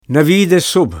نوید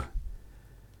صبح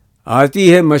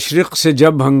آتی ہے مشرق سے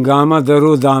جب ہنگامہ در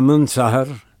و دامن سحر،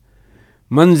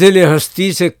 منزل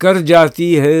ہستی سے کر جاتی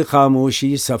ہے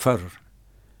خاموشی سفر،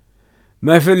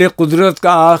 محفل قدرت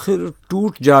کا آخر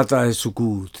ٹوٹ جاتا ہے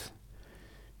سکوت،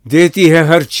 دیتی ہے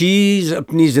ہر چیز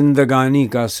اپنی زندگانی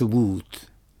کا ثبوت،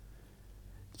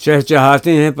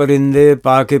 چہچہاتے ہیں پرندے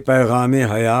پاک پیغام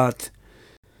حیات،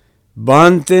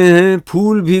 باندھتے ہیں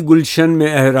پھول بھی گلشن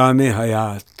میں احرام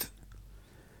حیات،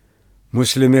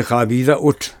 مسلم خوابیدہ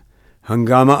اٹھ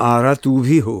ہنگامہ آرا تو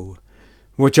بھی ہو،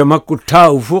 وہ چمک اٹھا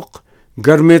افق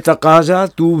گرم تقاضا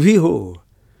تو بھی ہو،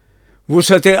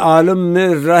 وسعت عالم میں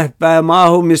رہ پیما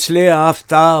ہو مثل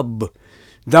آفتاب،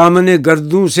 دامن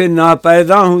گردوں سے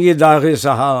ناپیدا ہوں یہ داغ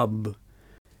صحاب،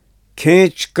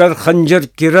 کھینچ کر خنجر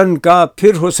کرن کا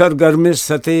پھر ہو سرگرم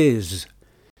ستیز،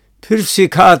 پھر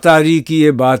سکھا تاریکی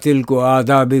باطل کو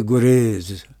آداب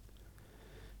گریز،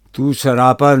 تو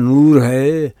سراپا نور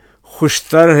ہے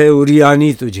خوشتر ہے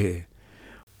عریانی تجھے،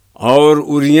 اور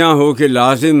عریاں ہو کے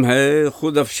لازم ہے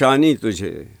خود افشانی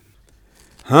تجھے،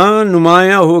 ہاں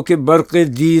نمایاں ہو کے برق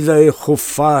دیدہ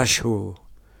خفاش ہو،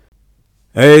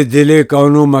 اے دل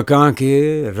کون و مکاں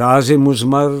کے راز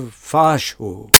مضمر فاش ہو۔